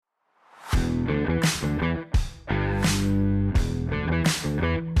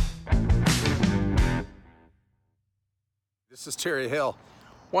This is Terry Hale.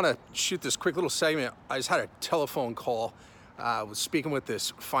 Want to shoot this quick little segment. I just had a telephone call. I was speaking with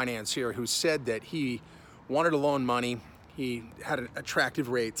this financier who said that he wanted to loan money. He had attractive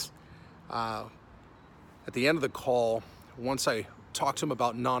rates. At the end of the call, once I talked to him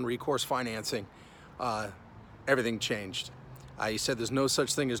about non-recourse financing, everything changed. He said there's no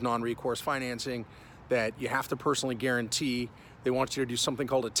such thing as non-recourse financing, that you have to personally guarantee. They want you to do something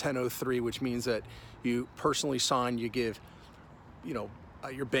called a 1003, which means that you personally sign, you give,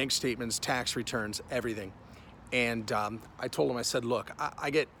 your bank statements, tax returns, everything. And I told him, I said, look, I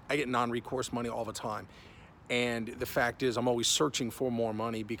get non-recourse money all the time. And the fact is, I'm always searching for more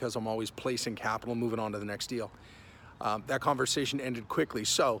money because I'm always placing capital and moving on to the next deal. That conversation ended quickly.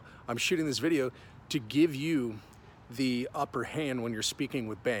 So I'm shooting this video to give you the upper hand when you're speaking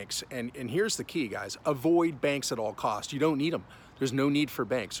with banks. And here's the key, guys. Avoid banks at all costs. You don't need them. There's no need for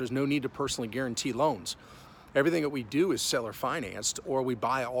banks. There's no need to personally guarantee loans. Everything that we do is seller financed, or we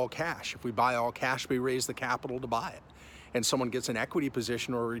buy all cash. If we buy all cash, we raise the capital to buy it. And someone gets an equity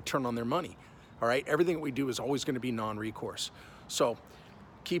position or a return on their money. All right, everything that we do is always going to be non-recourse. So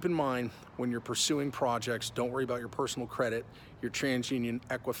keep in mind, when you're pursuing projects, don't worry about your personal credit, your TransUnion,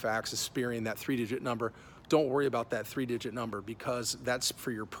 Equifax, Experian, that 3-digit number. Don't worry about that 3-digit number, because that's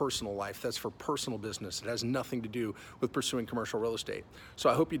for your personal life. That's for personal business. It has nothing to do with pursuing commercial real estate. So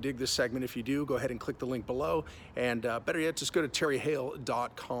I hope you dig this segment. If you do, go ahead and click the link below. And better yet, just go to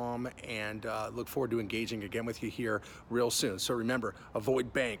terryhale.com, and look forward to engaging again with you here real soon. So remember,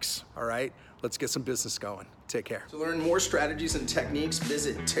 avoid banks, all right? Let's get some business going. Take care. To learn more strategies and techniques,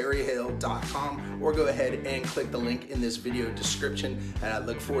 visit terryhale.com, or go ahead and click the link in this video description. And I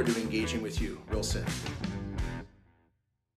look forward to engaging with you real soon.